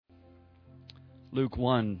Luke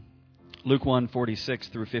 1:46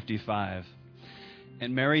 through 55.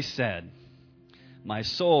 And Mary said, "My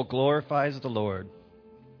soul glorifies the Lord,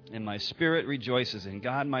 and my spirit rejoices in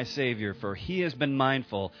God my Savior, for he has been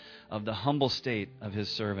mindful of the humble state of his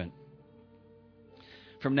servant.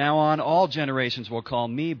 From now on, all generations will call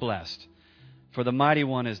me blessed, for the Mighty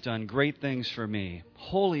One has done great things for me.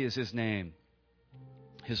 Holy is his name.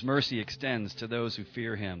 His mercy extends to those who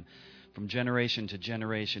fear him from generation to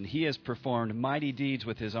generation. He has performed mighty deeds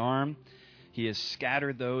with his arm. He has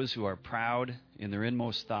scattered those who are proud in their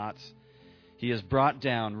inmost thoughts. He has brought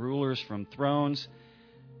down rulers from thrones,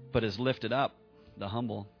 but has lifted up the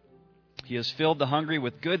humble. He has filled the hungry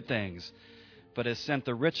with good things, but has sent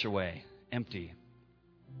the rich away empty.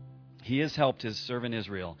 He has helped his servant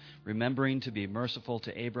Israel, remembering to be merciful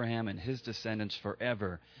to Abraham and his descendants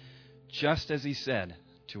forever, just as he said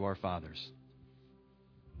to our fathers."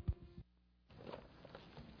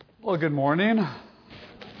 Well, good morning.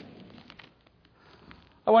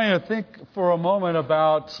 I want you to think for a moment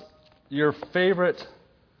about your favorite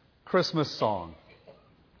Christmas song.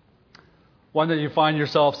 One that you find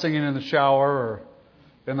yourself singing in the shower or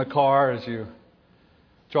in the car as you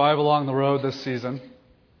drive along the road this season.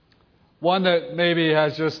 One that maybe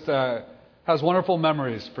has just has wonderful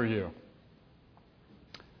memories for you.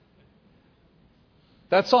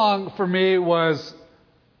 That song for me was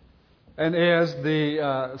and is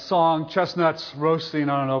the song "Chestnuts Roasting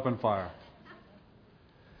on an Open Fire."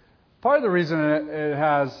 Part of the reason it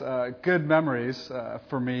has good memories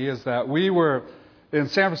for me is that we were in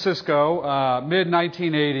San Francisco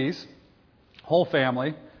mid-1980s, whole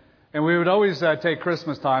family, and we would always take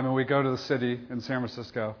Christmas time and we'd go to the city in San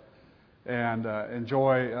Francisco and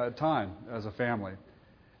enjoy time as a family.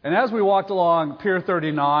 And as we walked along Pier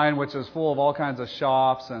 39, which is full of all kinds of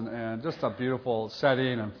shops and just a beautiful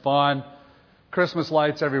setting and fun, Christmas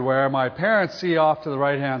lights everywhere, my parents see off to the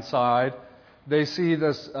right-hand side, they see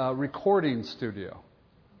this recording studio.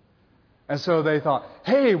 And so they thought,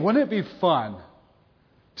 hey, wouldn't it be fun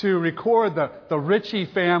to record the Ritchie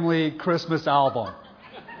family Christmas album,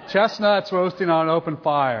 Chestnuts Roasting on an Open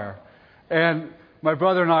Fire? And my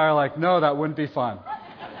brother and I are like, no, that wouldn't be fun.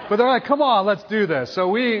 But they're like, come on, let's do this. So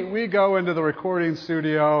we go into the recording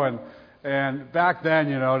studio, and back then,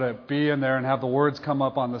 to be in there and have the words come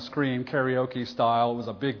up on the screen, karaoke style, it was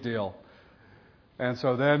a big deal. And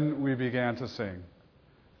so then we began to sing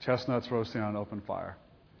Chestnuts Roasting on an Open Fire.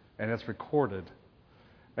 And it's recorded.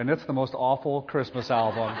 And it's the most awful Christmas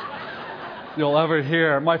album you'll ever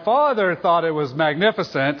hear. My father thought it was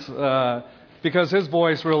magnificent because his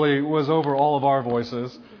voice really was over all of our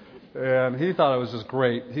voices. And he thought it was just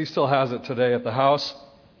great. He still has it today at the house.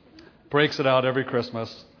 Breaks it out every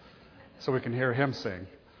Christmas so we can hear him sing.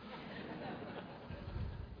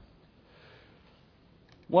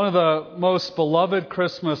 One of the most beloved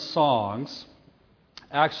Christmas songs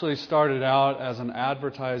actually started out as an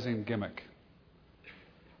advertising gimmick.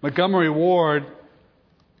 Montgomery Ward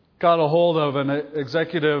got a hold of an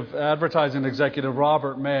advertising executive,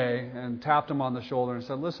 Robert May, and tapped him on the shoulder and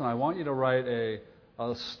said, listen, I want you to write a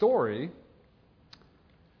story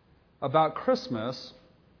about Christmas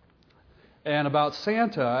and about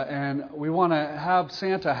Santa, and we want to have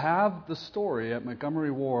Santa have the story at Montgomery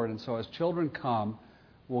Ward, and so as children come,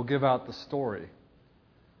 we'll give out the story.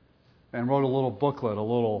 And wrote a little booklet, a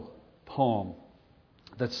little poem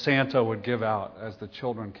that Santa would give out as the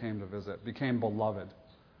children came to visit. Became beloved. Do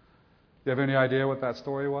you have any idea what that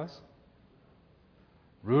story was?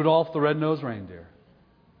 Rudolph the Red-Nosed Reindeer.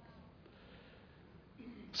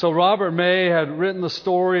 So Robert May had written the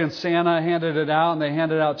story, and Santa handed it out, and they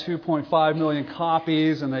handed out 2.5 million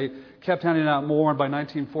copies, and they kept handing out more, and by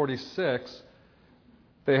 1946,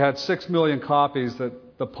 they had 6 million copies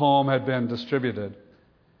that the poem had been distributed.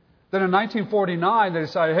 Then in 1949, they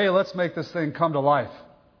decided, hey, let's make this thing come to life.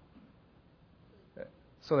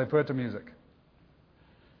 So they put it to music.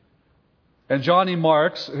 And Johnny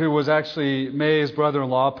Marks, who was actually May's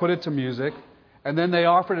brother-in-law, put it to music. And then they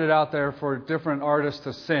offered it out there for different artists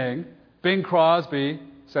to sing. Bing Crosby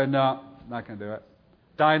said, no, not going to do it.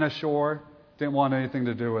 Dinah Shore didn't want anything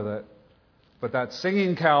to do with it. But that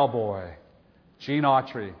singing cowboy, Gene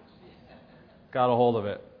Autry, got a hold of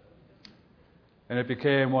it. And it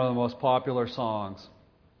became one of the most popular songs.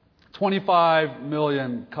 25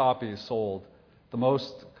 million copies sold. The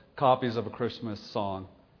most copies of a Christmas song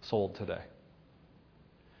sold today.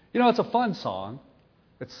 It's a fun song.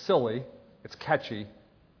 It's silly. It's catchy.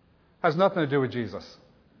 Has nothing to do with Jesus.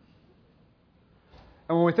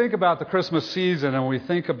 And when we think about the Christmas season and we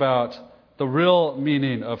think about the real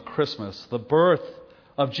meaning of Christmas, the birth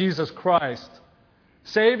of Jesus Christ,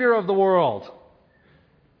 Savior of the world,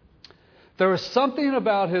 There was something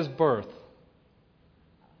about his birth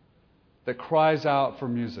that cries out for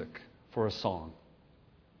music, for a song.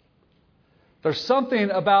 There's something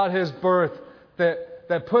about his birth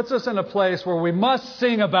that puts us in a place where we must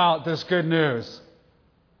sing about this good news.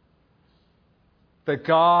 That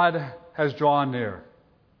God has drawn near.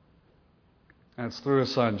 And it's through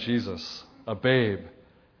His Son, Jesus, a babe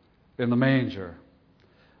in the manger.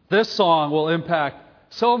 This song will impact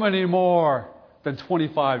so many more than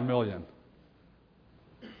 25 million.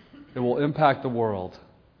 It will impact the world,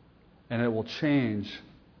 and it will change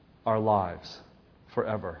our lives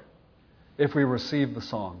forever if we receive the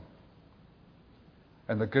song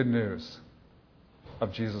and the good news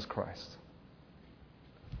of Jesus Christ.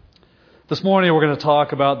 This morning we're going to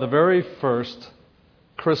talk about the very first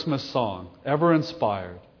Christmas song ever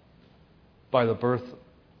inspired by the birth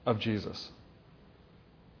of Jesus.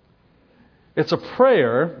 It's a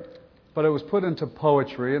prayer, but it was put into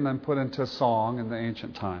poetry and then put into song in the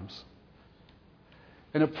ancient times.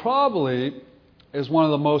 And it probably is one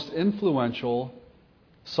of the most influential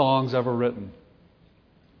songs ever written.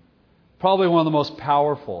 Probably one of the most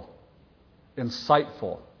powerful,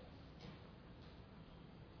 insightful,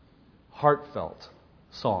 heartfelt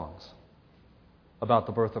songs about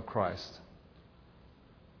the birth of Christ.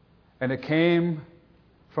 And it came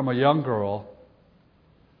from a young girl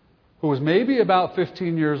who was maybe about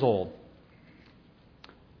 15 years old.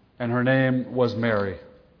 And her name was Mary.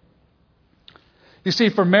 You see,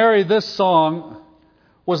 for Mary, this song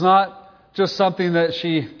was not just something that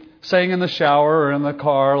she sang in the shower or in the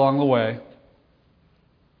car along the way.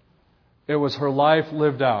 It was her life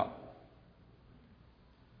lived out.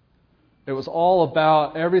 It was all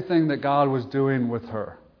about everything that God was doing with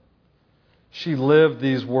her. She lived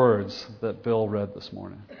these words that Bill read this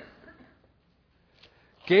morning.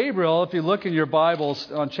 Gabriel, if you look in your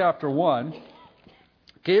Bibles on chapter 1,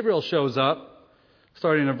 Gabriel shows up,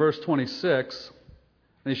 starting in verse 26,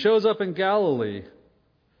 and he shows up in Galilee.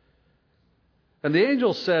 And the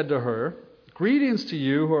angel said to her, "Greetings to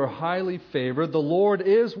you who are highly favored, the Lord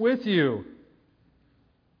is with you."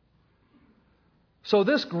 So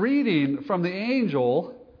this greeting from the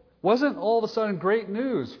angel wasn't all of a sudden great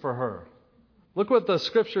news for her. Look what the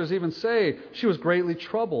scriptures even say. She was greatly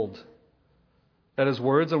troubled at his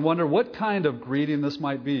words and wondered what kind of greeting this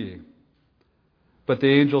might be. But the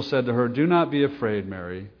angel said to her, "Do not be afraid,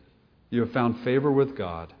 Mary. You have found favor with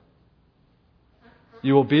God.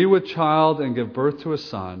 You will be with child and give birth to a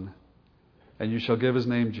son, and you shall give his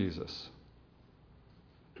name Jesus.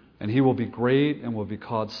 And he will be great and will be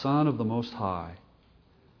called Son of the Most High.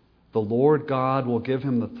 The Lord God will give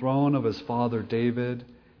him the throne of his father David,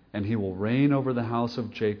 and he will reign over the house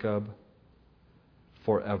of Jacob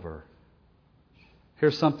forever."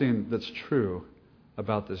 Here's something that's true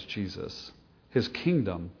about this Jesus. His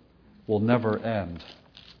kingdom will never end.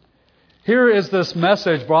 Here is this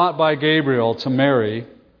message brought by Gabriel to Mary,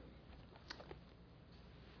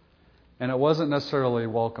 and it wasn't necessarily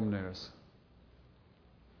welcome news.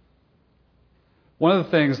 One of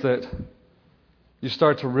the things that you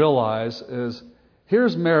start to realize is,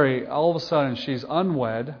 here's Mary, all of a sudden she's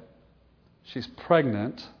unwed, she's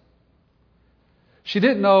pregnant. She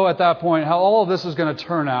didn't know at that point how all of this is going to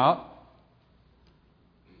turn out.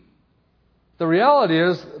 The reality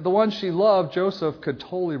is, the one she loved, Joseph, could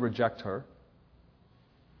totally reject her.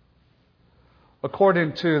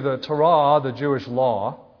 According to the Torah, the Jewish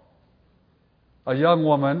law, a young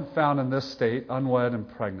woman found in this state, unwed and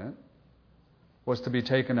pregnant, was to be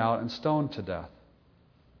taken out and stoned to death.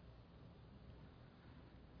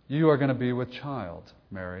 You are going to be with child,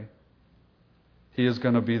 Mary. He is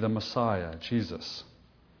going to be the Messiah, Jesus.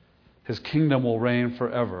 His kingdom will reign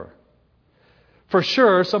forever. For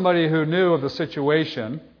sure, somebody who knew of the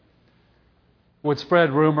situation would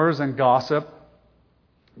spread rumors and gossip.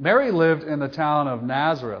 Mary lived in the town of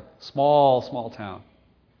Nazareth, small town.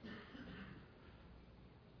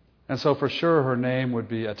 And so for sure her name would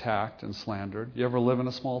be attacked and slandered. You ever live in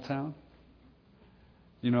a small town?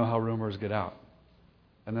 You know how rumors get out.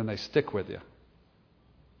 And then they stick with you.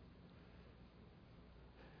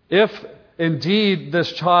 If indeed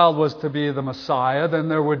this child was to be the Messiah, then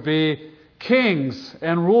there would be kings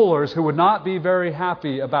and rulers who would not be very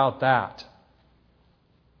happy about that.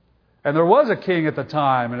 And there was a king at the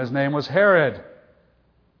time, and his name was Herod.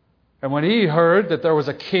 And when he heard that there was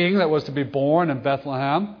a king that was to be born in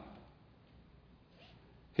Bethlehem,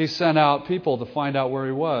 he sent out people to find out where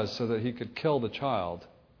he was so that he could kill the child.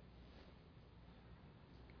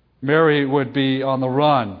 Mary would be on the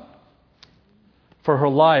run for her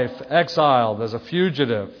life, exiled as a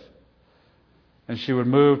fugitive. And she would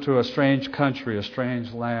move to a strange country, a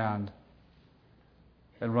strange land.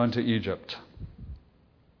 and run to Egypt.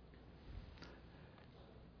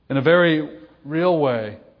 In a very real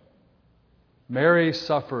way, Mary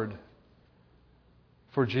suffered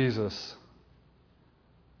for Jesus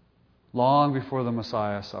long before the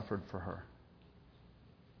Messiah suffered for her.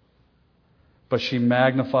 But she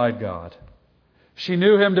magnified God. She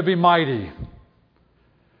knew Him to be mighty.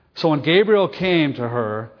 So when Gabriel came to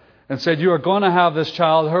her and said, "You are going to have this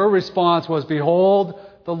child," her response was, "Behold,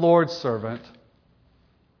 the Lord's servant.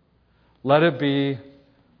 Let it be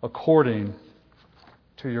according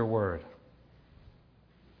to your word."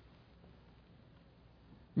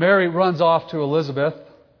 Mary runs off to Elizabeth,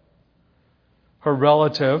 her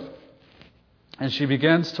relative, and she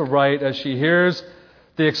begins to write as she hears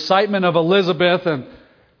the excitement of Elizabeth, and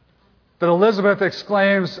that Elizabeth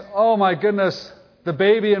exclaims, "Oh my goodness, the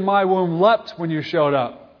baby in my womb leapt when you showed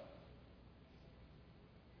up.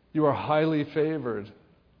 You are highly favored.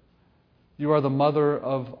 You are the mother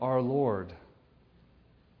of our Lord."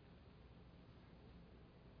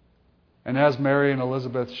 And as Mary and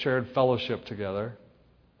Elizabeth shared fellowship together,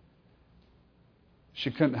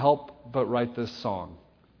 she couldn't help but write this song,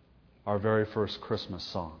 our very first Christmas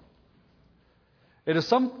song. It is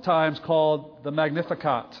sometimes called the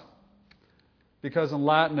Magnificat, because in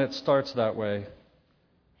Latin it starts that way.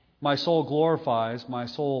 My soul glorifies, my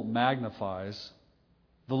soul magnifies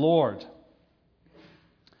the Lord.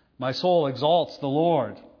 My soul exalts the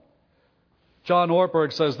Lord. John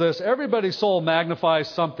Ortberg says this: everybody's soul magnifies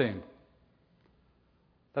something.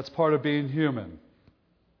 That's part of being human.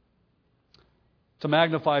 To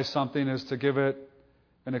magnify something is to give it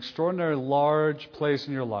an extraordinarily large place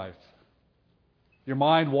in your life. Your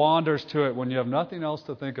mind wanders to it when you have nothing else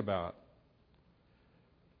to think about.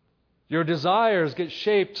 Your desires get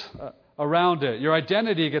shaped around it. Your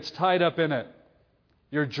identity gets tied up in it.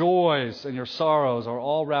 Your joys and your sorrows are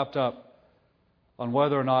all wrapped up on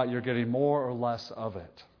whether or not you're getting more or less of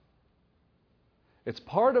it. It's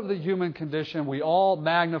part of the human condition. We all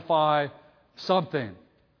magnify something.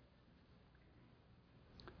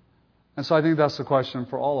 And so I think that's the question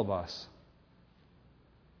for all of us.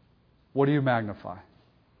 What do you magnify?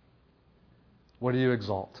 What do you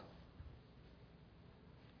exalt?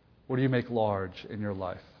 What do you make large in your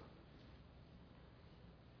life?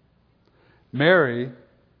 Mary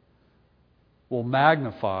will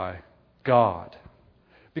magnify God,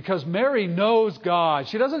 because Mary knows God.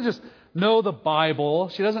 She doesn't just know the Bible.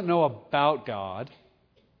 She doesn't know about God.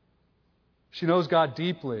 She knows God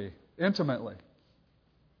deeply, intimately.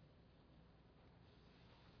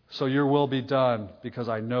 So your will be done because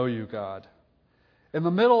I know you, God. In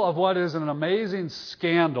the middle of what is an amazing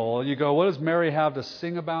scandal, you go, what does Mary have to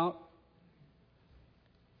sing about?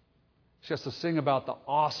 She has to sing about the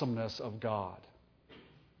awesomeness of God.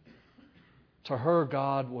 To her,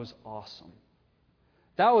 God was awesome.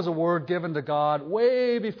 That was a word given to God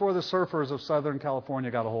way before the surfers of Southern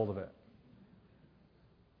California got a hold of it.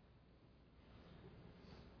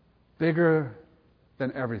 Bigger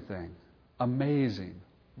than everything. Amazing.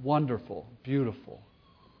 Wonderful. Beautiful.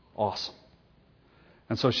 Awesome.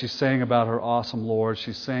 And so she's saying about her awesome Lord.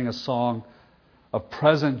 She's saying a song of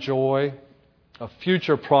present joy, of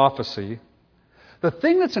future prophecy. The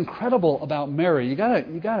thing that's incredible about Mary, you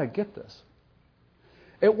gotta get this.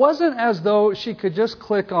 It wasn't as though she could just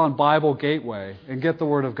click on Bible Gateway and get the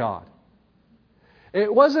Word of God.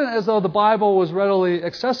 It wasn't as though the Bible was readily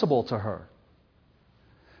accessible to her.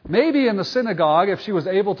 Maybe in the synagogue, if she was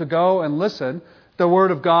able to go and listen, the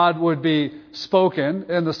Word of God would be spoken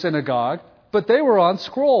in the synagogue, but they were on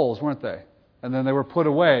scrolls, weren't they? And then they were put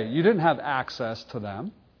away. You didn't have access to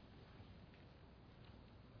them.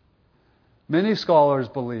 Many scholars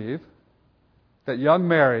believe that young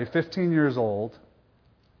Mary, 15 years old,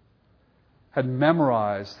 had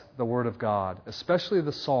memorized the Word of God, especially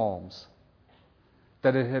the Psalms,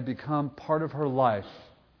 that it had become part of her life.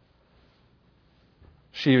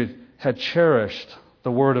 She had cherished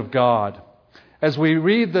the Word of God. As we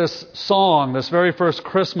read this song, this very first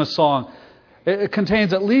Christmas song, it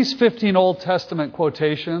contains at least 15 Old Testament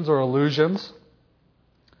quotations or allusions,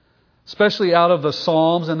 especially out of the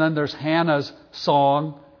Psalms. And then there's Hannah's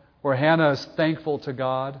song, where Hannah is thankful to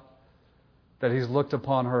God that He's looked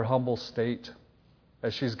upon her humble state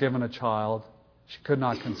as she's given a child she could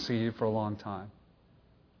not conceive for a long time.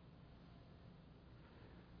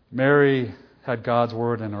 Mary had God's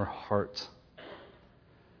Word in her heart.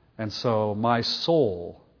 And so my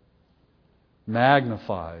soul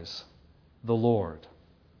magnifies the Lord.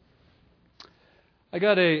 I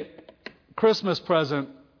got a Christmas present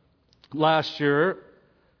last year,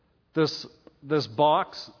 this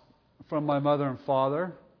box from my mother and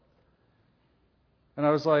father. And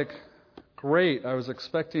I was like, great. I was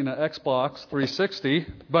expecting an Xbox 360,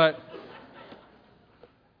 but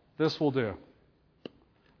this will do.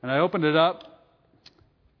 And I opened it up,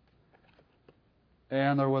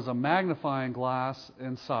 and there was a magnifying glass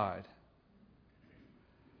inside.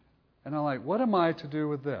 And I'm like, what am I to do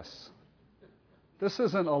with this? This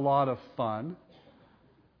isn't a lot of fun,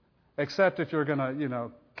 except if you're going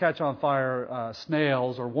to, catch on fire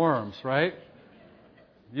snails or worms, right?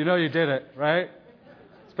 You know you did it, right?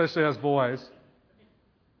 Especially as boys.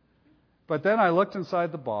 But then I looked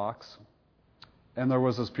inside the box, and there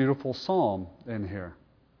was this beautiful psalm in here.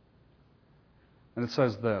 And it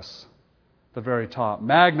says this, at the very top,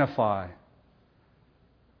 magnify,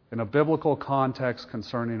 in a biblical context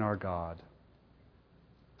concerning our God,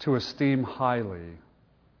 to esteem highly,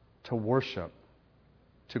 to worship,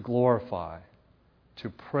 to glorify, to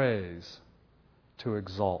praise, to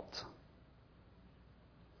exalt.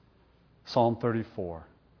 Psalm 34.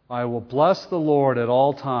 I will bless the Lord at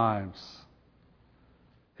all times.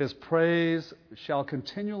 His praise shall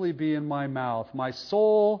continually be in my mouth. My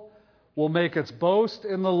soul will make its boast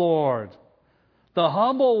in the Lord. The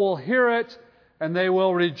humble will hear it, and they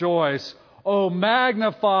will rejoice. Oh,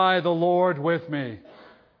 magnify the Lord with me,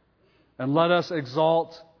 and let us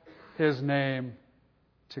exalt His name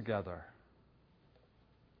together.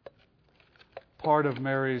 Part of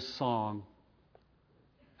Mary's song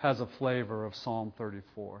has a flavor of Psalm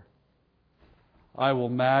 34. I will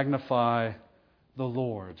magnify the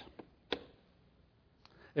Lord.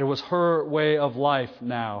 It was her way of life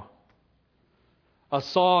now. A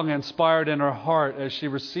song inspired in her heart as she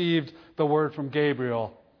received the word from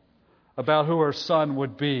Gabriel about who her son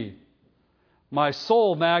would be. My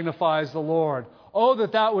soul magnifies the Lord. Oh,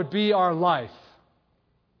 that would be our life.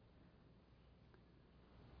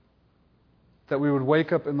 That we would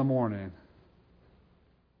wake up in the morning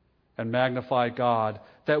and magnify God.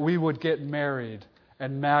 That we would get married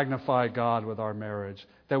and magnify God with our marriage.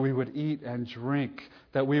 That we would eat and drink.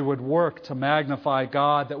 That we would work to magnify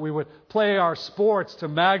God. That we would play our sports to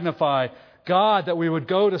magnify God. That we would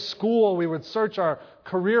go to school. We would search our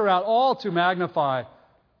career out, all to magnify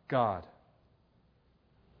God.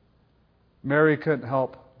 Mary couldn't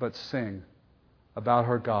help but sing about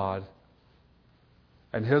her God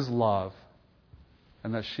and His love,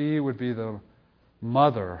 and that she would be the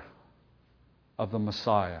mother of the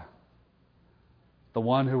Messiah, the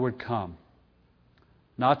one who would come,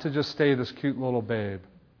 not to just stay this cute little babe,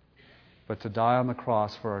 but to die on the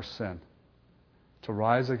cross for our sin, to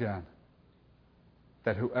rise again,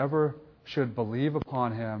 that whoever should believe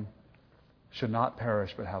upon Him should not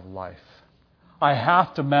perish but have life. I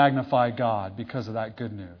have to magnify God because of that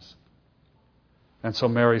good news. And so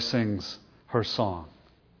Mary sings her song.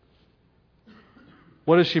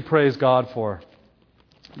 What does she praise God for?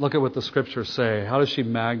 Look at what the Scriptures say. How does she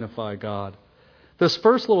magnify God? This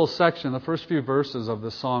first little section, the first few verses of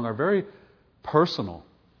this song are very personal.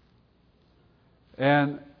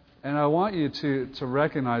 And I want you to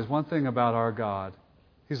recognize one thing about our God.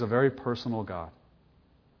 He's a very personal God.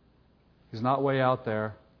 He's not way out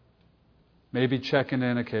there, maybe checking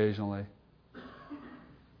in occasionally.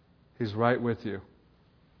 He's right with you.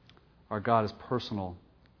 Our God is personal.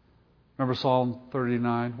 Remember Psalm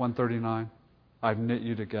 139? I've knit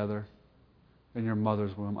you together in your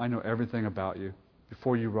mother's womb. I know everything about you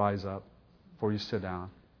before you rise up, before you sit down.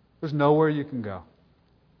 There's nowhere you can go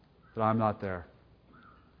that I'm not there.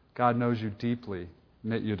 God knows you deeply,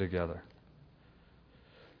 knit you together.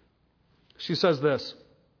 She says this,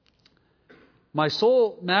 my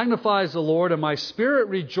soul magnifies the Lord, and my spirit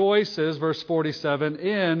rejoices, verse 47,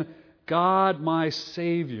 in God my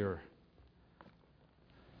Savior.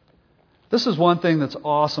 This is one thing that's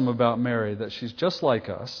awesome about Mary, that she's just like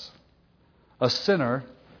us, a sinner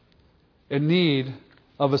in need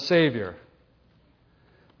of a Savior.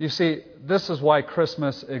 You see, this is why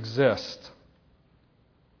Christmas exists.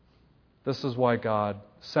 This is why God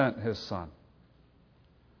sent His Son.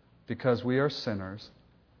 Because we are sinners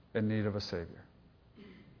in need of a Savior.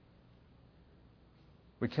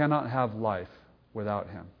 We cannot have life without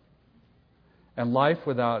Him. And life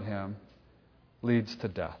without Him leads to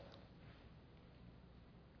death.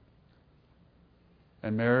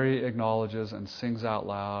 And Mary acknowledges and sings out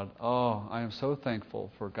loud, oh, I am so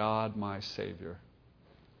thankful for God, my Savior.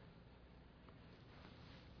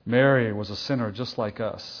 Mary was a sinner just like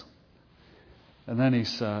us. And then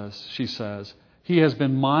she says, He has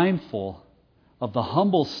been mindful of the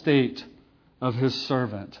humble state of His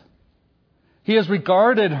servant. He has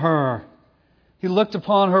regarded her. He looked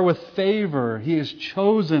upon her with favor. He has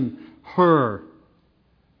chosen her.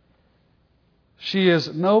 She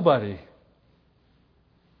is nobody.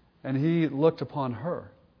 And He looked upon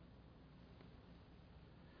her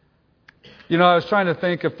I was trying to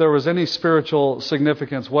think if there was any spiritual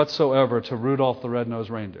significance whatsoever to Rudolph the Red-Nosed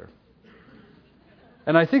Reindeer.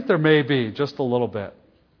 And I think there may be, just a little bit.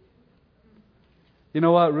 You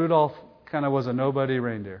know what? Rudolph kind of was a nobody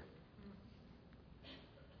reindeer.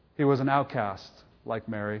 He was an outcast, like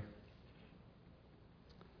Mary.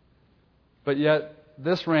 But yet,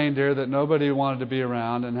 this reindeer that nobody wanted to be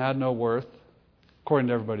around and had no worth, according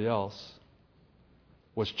to everybody else,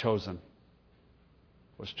 was chosen.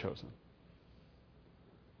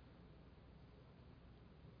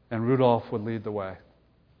 And Rudolph would lead the way,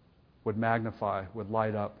 would magnify, would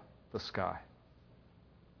light up the sky,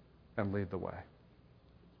 and lead the way.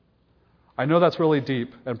 I know that's really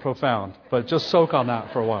deep and profound, but just soak on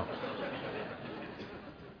that for a while.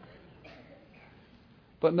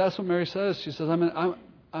 But that's what Mary says. She says,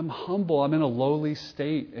 I'm humble. I'm in a lowly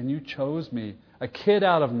state, and you chose me. A kid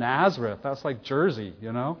out of Nazareth. That's like Jersey,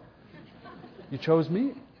 You chose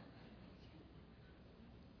me.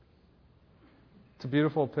 It's a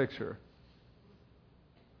beautiful picture.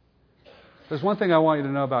 There's one thing I want you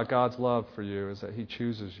to know about God's love for you is that He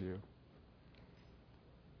chooses you.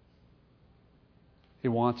 He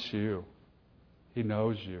wants you. He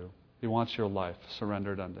knows you. He wants your life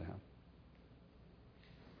surrendered unto Him.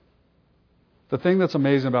 The thing that's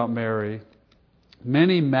amazing about Mary,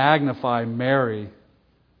 many magnify Mary,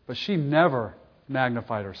 but she never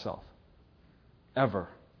magnified herself. Ever.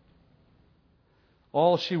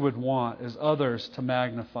 All she would want is others to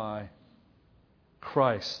magnify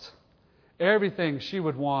Christ. Everything she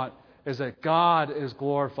would want is that God is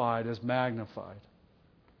glorified, is magnified.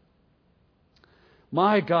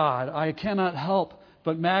 My God, I cannot help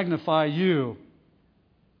but magnify you.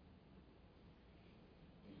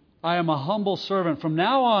 I am a humble servant. From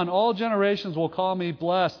now on, all generations will call me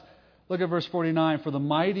blessed. Look at verse 49. For the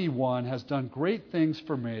mighty one has done great things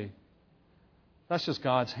for me. That's just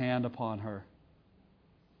God's hand upon her.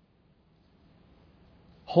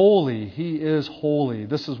 Holy, He is holy.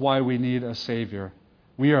 This is why we need a Savior.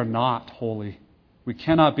 We are not holy. We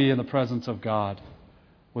cannot be in the presence of God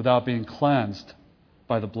without being cleansed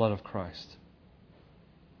by the blood of Christ.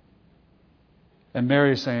 And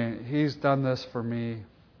Mary is saying, He's done this for me.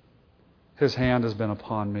 His hand has been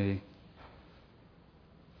upon me.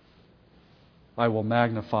 I will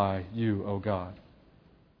magnify you, O God.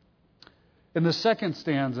 In the second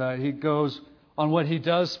stanza, he goes on what He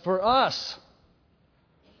does for us.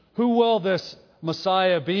 Who will this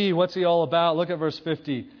Messiah be? What's He all about? Look at verse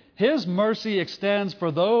 50. His mercy extends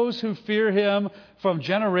for those who fear Him from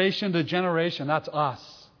generation to generation. That's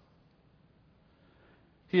us.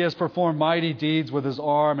 He has performed mighty deeds with His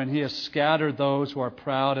arm, and He has scattered those who are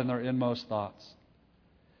proud in their inmost thoughts.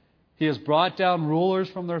 He has brought down rulers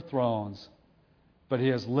from their thrones, but He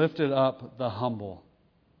has lifted up the humble.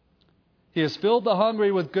 He has filled the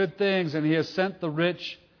hungry with good things, and He has sent the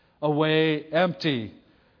rich away empty.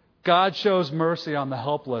 God shows mercy on the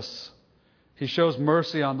helpless. He shows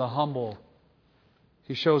mercy on the humble.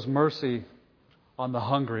 He shows mercy on the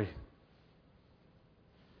hungry.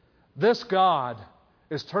 This God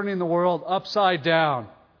is turning the world upside down,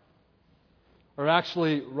 or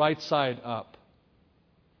actually right side up.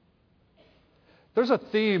 There's a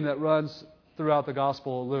theme that runs throughout the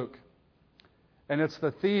Gospel of Luke, and it's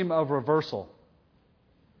the theme of reversal.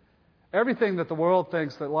 Everything that the world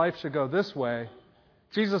thinks that life should go this way,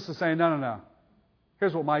 Jesus is saying, no.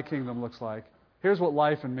 Here's what my kingdom looks like. Here's what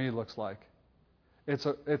life in me looks like. It's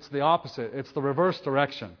the opposite. It's the reverse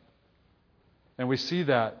direction. And we see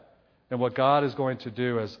that in what God is going to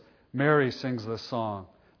do as Mary sings this song.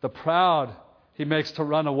 The proud He makes to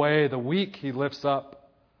run away. The weak He lifts up.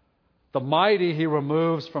 The mighty He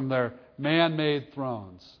removes from their man-made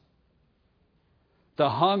thrones. The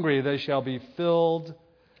hungry, they shall be filled.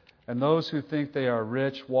 And those who think they are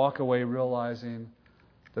rich walk away realizing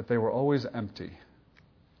that they were always empty.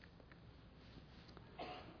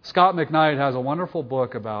 Scott McKnight has a wonderful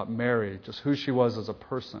book about Mary, just who she was as a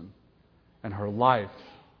person and her life,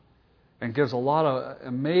 and gives a lot of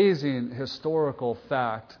amazing historical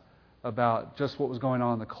fact about just what was going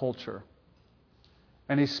on in the culture.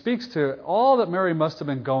 And he speaks to all that Mary must have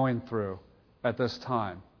been going through at this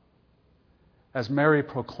time as Mary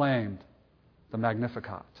proclaimed the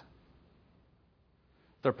Magnificat.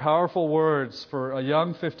 They're powerful words for a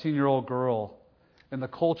young 15-year-old girl in the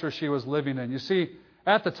culture she was living in. You see,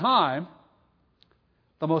 at the time,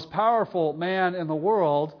 the most powerful man in the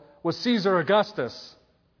world was Caesar Augustus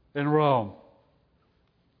in Rome.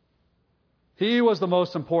 He was the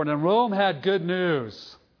most important, and Rome had good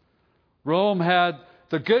news. Rome had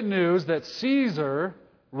the good news that Caesar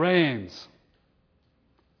reigns.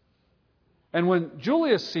 And when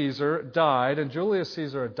Julius Caesar died, and Julius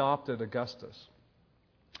Caesar adopted Augustus,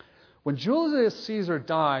 when Julius Caesar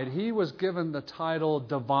died, he was given the title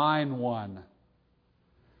Divine One.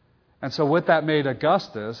 And so what that made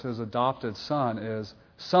Augustus, his adopted son, is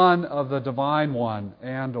Son of the Divine One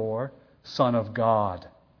and or Son of God.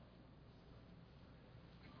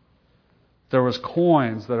 There was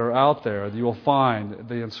coins that are out there that you will find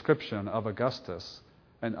the inscription of Augustus,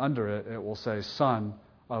 and under it, it will say Son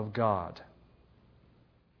of God.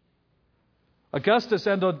 Augustus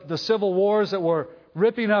ended the civil wars that were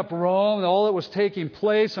ripping up Rome, and all that was taking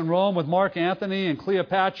place in Rome with Mark Antony and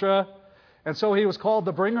Cleopatra, and so he was called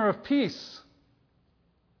the bringer of peace.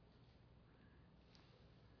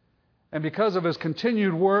 And because of his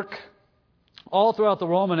continued work all throughout the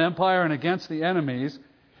Roman Empire and against the enemies,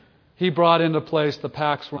 he brought into place the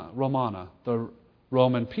Pax Romana, the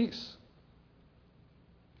Roman peace.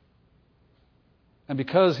 And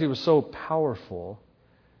because he was so powerful,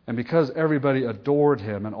 and because everybody adored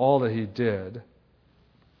him and all that he did,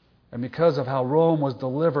 and because of how Rome was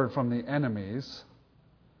delivered from the enemies,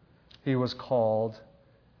 he was called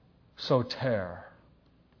Soter,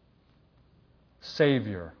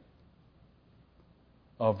 Savior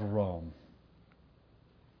of Rome.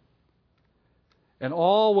 And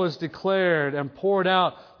all was declared and poured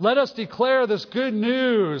out. Let us declare this good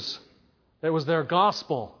news. That was their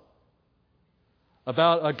gospel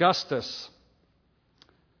about Augustus.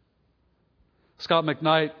 Scott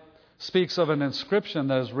McKnight speaks of an inscription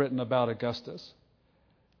that is written about Augustus.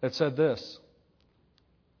 It said this: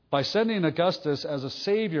 by sending Augustus as a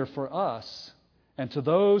savior for us and to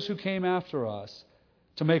those who came after us,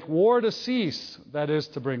 to make war to cease, that is,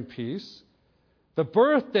 to bring peace, the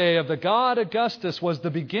birthday of the god Augustus was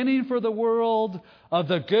the beginning for the world of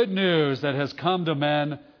the good news that has come to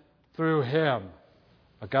men through him,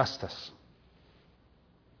 Augustus.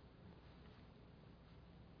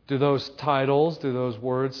 Do those titles, do those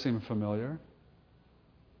words seem familiar?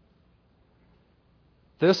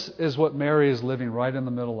 This is what Mary is living right in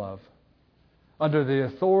the middle of. Under the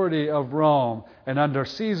authority of Rome and under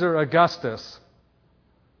Caesar Augustus,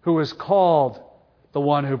 who is called the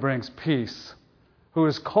one who brings peace, who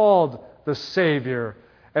is called the Savior,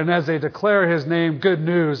 and as they declare his name, good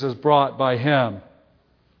news is brought by him.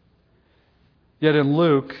 Yet in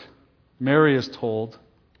Luke, Mary is told,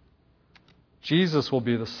 Jesus will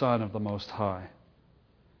be the Son of the Most High.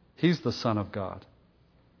 He's the Son of God.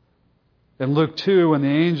 In Luke 2, when the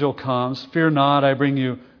angel comes, fear not, I bring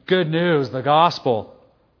you good news, the gospel.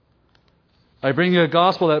 I bring you a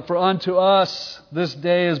gospel that for unto us this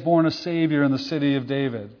day is born a Savior in the city of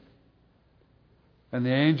David. And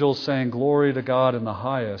the angels saying, glory to God in the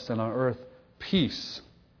highest, and on earth peace.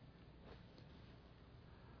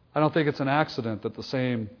 I don't think it's an accident that the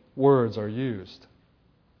same words are used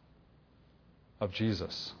of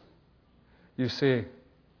Jesus. You see,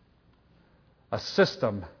 a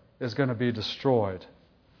system is going to be destroyed.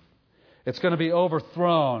 It's going to be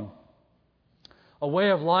overthrown. A way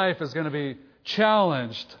of life is going to be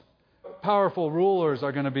challenged. Powerful rulers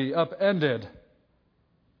are going to be upended.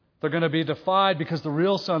 They're going to be defied because the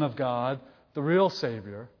real Son of God, the real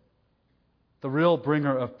Savior, the real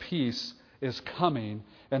bringer of peace is coming.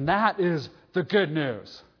 And that is the good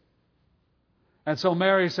news. And so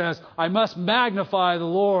Mary says, I must magnify the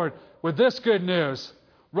Lord with this good news,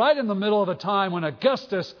 right in the middle of a time when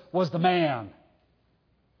Augustus was the man.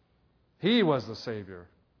 He was the Savior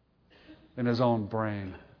in his own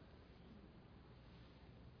brain.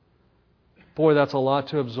 Boy, that's a lot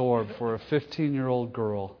to absorb for a 15-year-old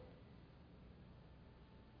girl.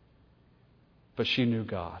 But she knew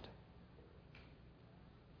God.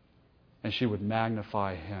 And she would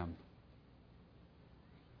magnify him.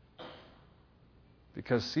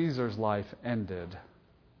 Because Caesar's life ended.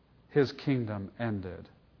 His kingdom ended.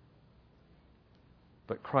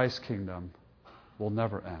 But Christ's kingdom will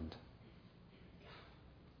never end.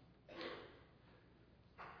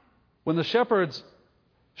 When the shepherds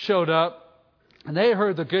showed up and they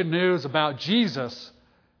heard the good news about Jesus,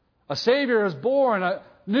 a Savior is born, a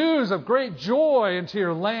news of great joy into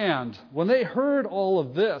your land. When they heard all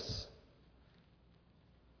of this,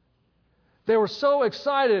 they were so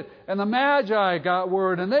excited, and the Magi got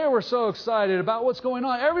word, and they were so excited about what's going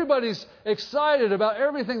on. Everybody's excited about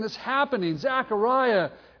everything that's happening. Zechariah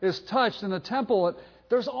is touched in the temple.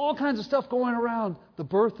 There's all kinds of stuff going around the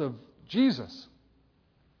birth of Jesus.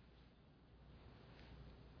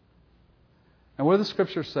 And what do the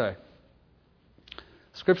Scriptures say?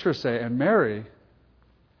 Scriptures say, and Mary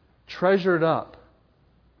treasured up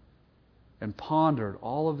and pondered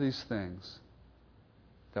all of these things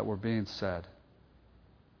that were being said.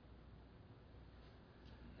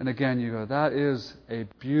 And again, you go, that is a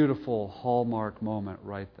beautiful hallmark moment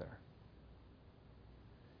right there.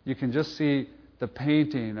 You can just see the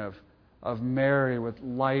painting of Mary with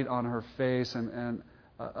light on her face and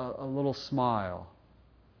a little smile.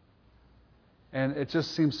 And it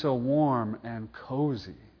just seems so warm and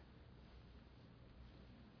cozy.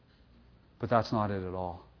 But that's not it at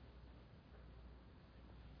all.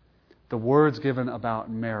 The words given about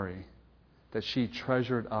Mary, that she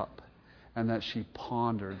treasured up and that she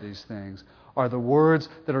pondered these things, are the words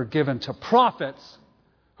that are given to prophets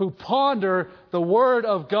who ponder the Word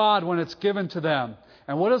of God when it's given to them.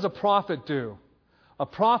 And what does a prophet do? A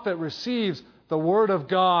prophet receives the Word of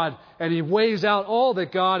God and he weighs out all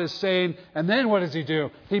that God is saying, and then what does he do?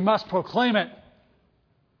 He must proclaim it.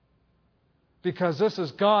 Because this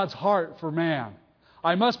is God's heart for man.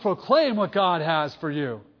 I must proclaim what God has for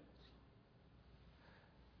you.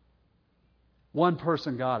 One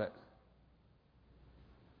person got it.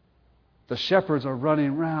 The shepherds are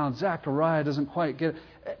running around. Zechariah doesn't quite get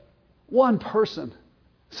it. One person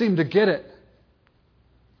seemed to get it.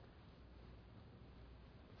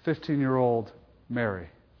 15-year-old Mary.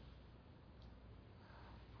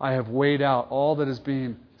 I have weighed out all that is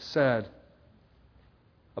being said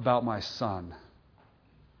about my son,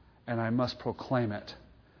 and I must proclaim it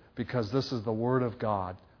because this is the Word of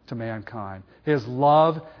God to mankind. His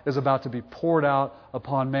love is about to be poured out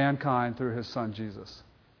upon mankind through His Son Jesus.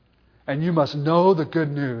 And you must know the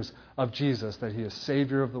good news of Jesus, that He is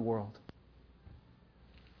Savior of the world.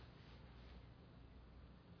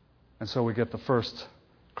 And so we get the first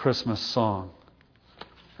Christmas song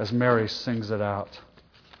as Mary sings it out.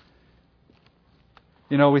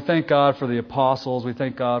 You know, we thank God for the apostles. We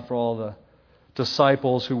thank God for all the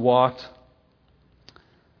disciples who walked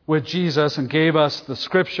with Jesus and gave us the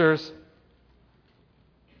Scriptures,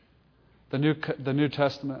 the New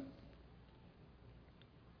Testament.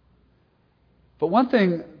 But one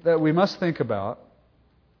thing that we must think about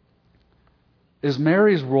is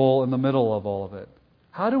Mary's role in the middle of all of it.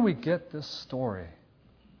 How do we get this story?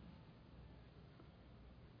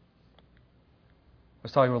 I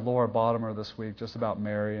was talking with Laura Bottomer this week just about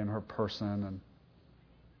Mary and her person.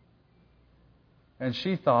 And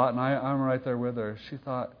she thought, and I'm right there with her, she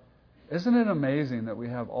thought, isn't it amazing that we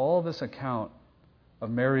have all this account of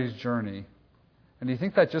Mary's journey? And do you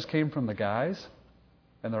think that just came from the guys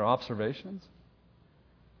and their observations?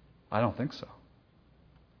 I don't think so.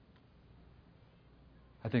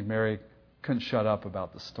 I think Mary couldn't shut up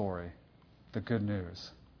about the story, the good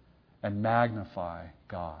news, and magnify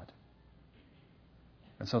God.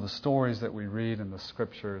 And so the stories that we read in the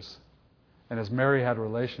Scriptures, and as Mary had a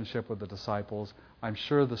relationship with the disciples, I'm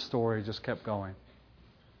sure the story just kept going.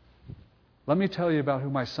 Let me tell you about who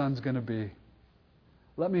my son's going to be.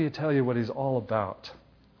 Let me tell you what he's all about.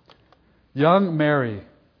 Young Mary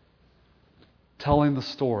telling the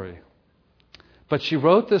story. But she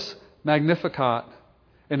wrote this Magnificat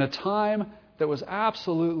in a time that was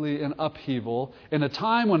absolutely in upheaval, in a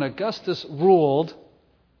time when Augustus ruled,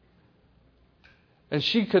 and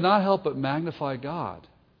she could not help but magnify God.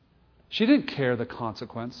 She didn't care the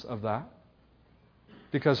consequence of that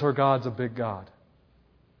because her God's a big God.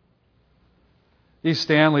 E.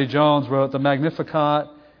 Stanley Jones wrote, "The Magnificat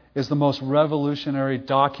is the most revolutionary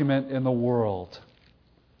document in the world."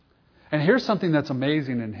 And here's something that's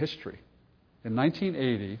amazing in history. In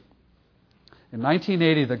 1980,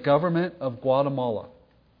 the government of Guatemala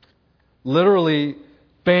literally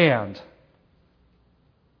banned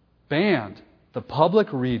the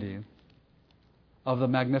public reading of the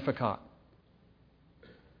Magnificat.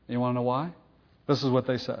 You want to know why? This is what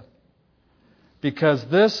they said. Because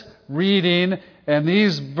this reading and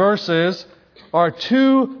these verses are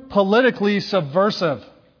too politically subversive.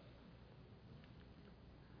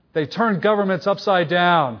 They turn governments upside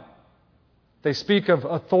down. They speak of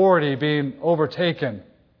authority being overtaken.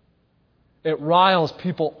 It riles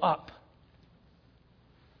people up.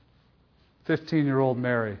 15-year-old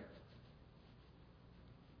Mary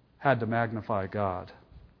had to magnify God.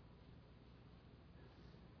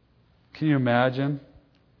 Can you imagine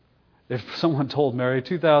if someone told Mary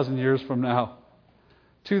 2,000 years from now,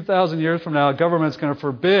 government's going to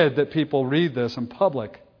forbid that people read this in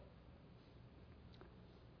public?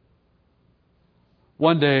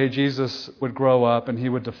 One day, Jesus would grow up and he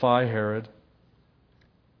would defy Herod.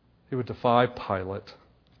 He would defy Pilate.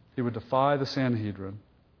 He would defy the Sanhedrin.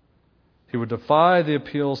 He would defy the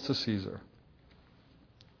appeals to Caesar.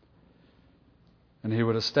 And he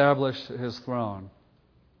would establish his throne,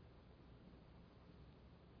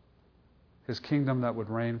 his kingdom that would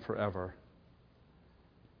reign forever.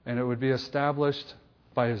 And it would be established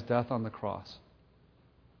by his death on the cross.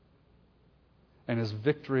 and His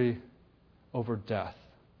victory over death,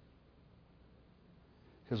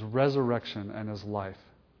 His resurrection and His life.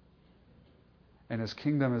 And His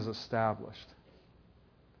kingdom is established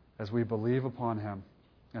as we believe upon Him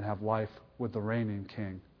and have life with the reigning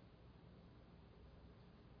King.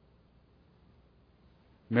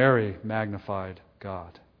 Mary magnified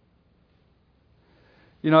God.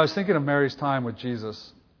 You know, I was thinking of Mary's time with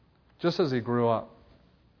Jesus, just as He grew up.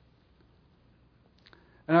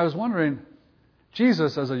 And I was wondering,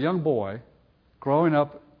 Jesus, as a young boy, growing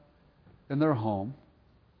up in their home,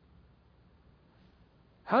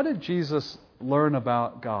 how did Jesus learn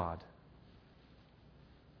about God?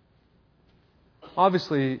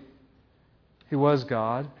 Obviously, He was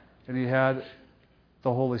God, and He had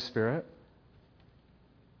the Holy Spirit.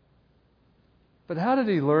 But how did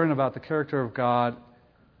He learn about the character of God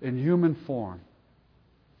in human form?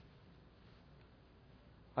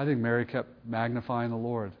 I think Mary kept magnifying the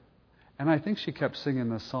Lord. And I think she kept singing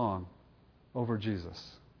this song over Jesus.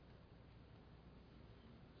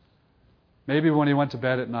 Maybe when He went to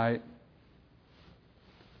bed at night,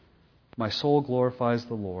 my soul glorifies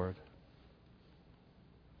the Lord.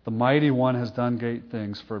 The Mighty One has done great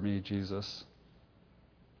things for me, Jesus.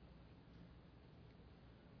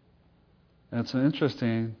 And it's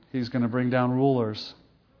interesting, He's going to bring down rulers.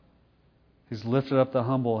 He's lifted up the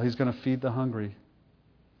humble. He's going to feed the hungry.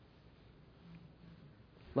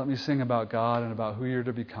 Let me sing about God and about who you're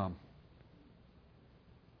to become.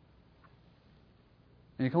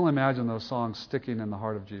 And you can only imagine those songs sticking in the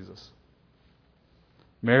heart of Jesus.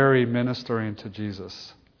 Mary ministering to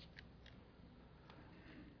Jesus.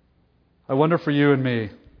 I wonder for you and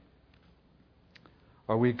me,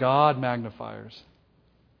 are we God magnifiers?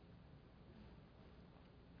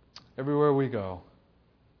 Everywhere we go,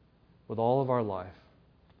 with all of our life,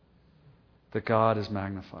 that God is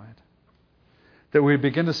magnified. That we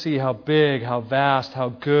begin to see how big, how vast, how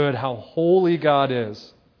good, how holy God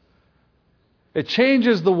is. It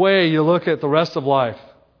changes the way you look at the rest of life.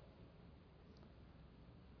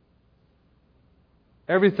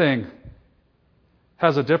 Everything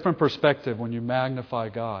has a different perspective when you magnify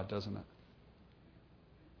God, doesn't it?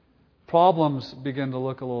 Problems begin to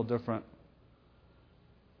look a little different.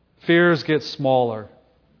 Fears get smaller.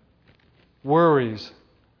 Worries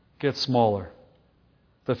get smaller.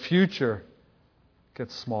 The future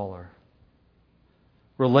gets smaller.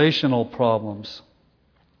 Relational problems.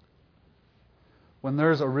 When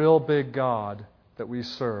there's a real big God that we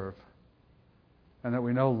serve and that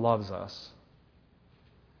we know loves us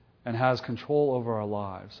and has control over our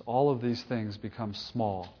lives, all of these things become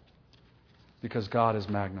small because God is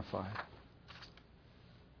magnified.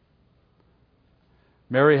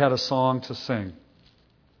 Mary had a song to sing.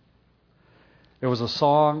 It was a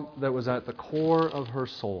song that was at the core of her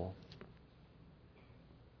soul.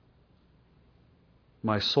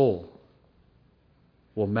 My soul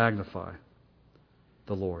will magnify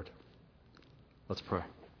the Lord. Let's pray.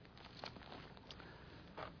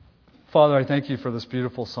 Father, I thank you for this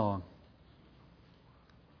beautiful song.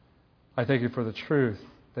 I thank you for the truth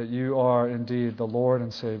that you are indeed the Lord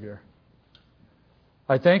and Savior.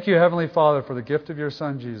 I thank you, Heavenly Father, for the gift of your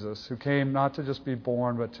Son, Jesus, who came not to just be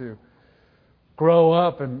born, but to grow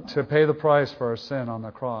up and to pay the price for our sin on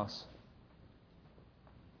the cross.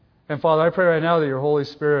 And Father, I pray right now that your Holy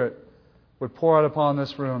Spirit would pour out upon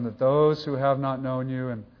this room, that those who have not known you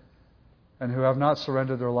and who have not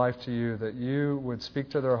surrendered their life to you, that you would speak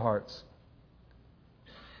to their hearts.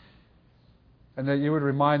 And that you would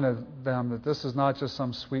remind them that this is not just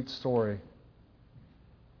some sweet story.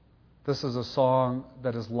 This is a song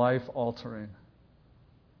that is life-altering.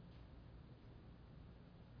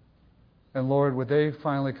 And Lord, would they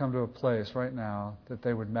finally come to a place right now that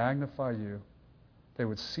they would magnify you, they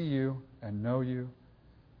would see you and know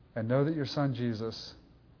that your Son Jesus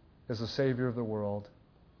is the Savior of the world.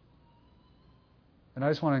 And I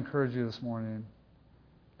just want to encourage you this morning,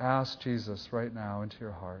 ask Jesus right now into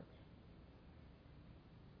your heart.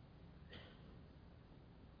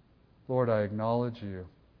 Lord, I acknowledge you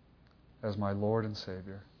as my Lord and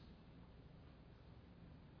Savior.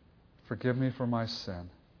 Forgive me for my sin.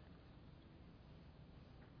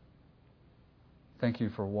 Thank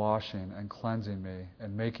you for washing and cleansing me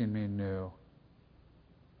and making me new.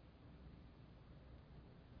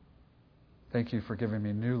 Thank you for giving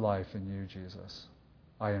me new life in you, Jesus.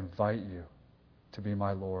 I invite you to be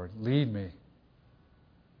my Lord. Lead me.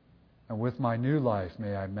 And with my new life,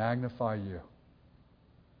 may I magnify you.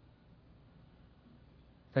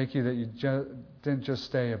 Thank you that you didn't just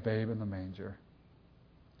stay a babe in the manger.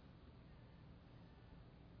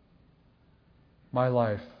 My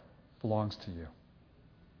life belongs to you.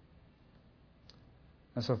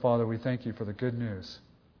 And so, Father, we thank you for the good news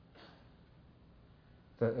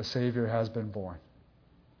that a Savior has been born.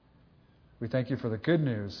 We thank you for the good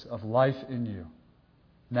news of life in you,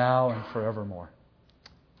 now and forevermore.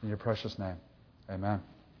 In your precious name, amen.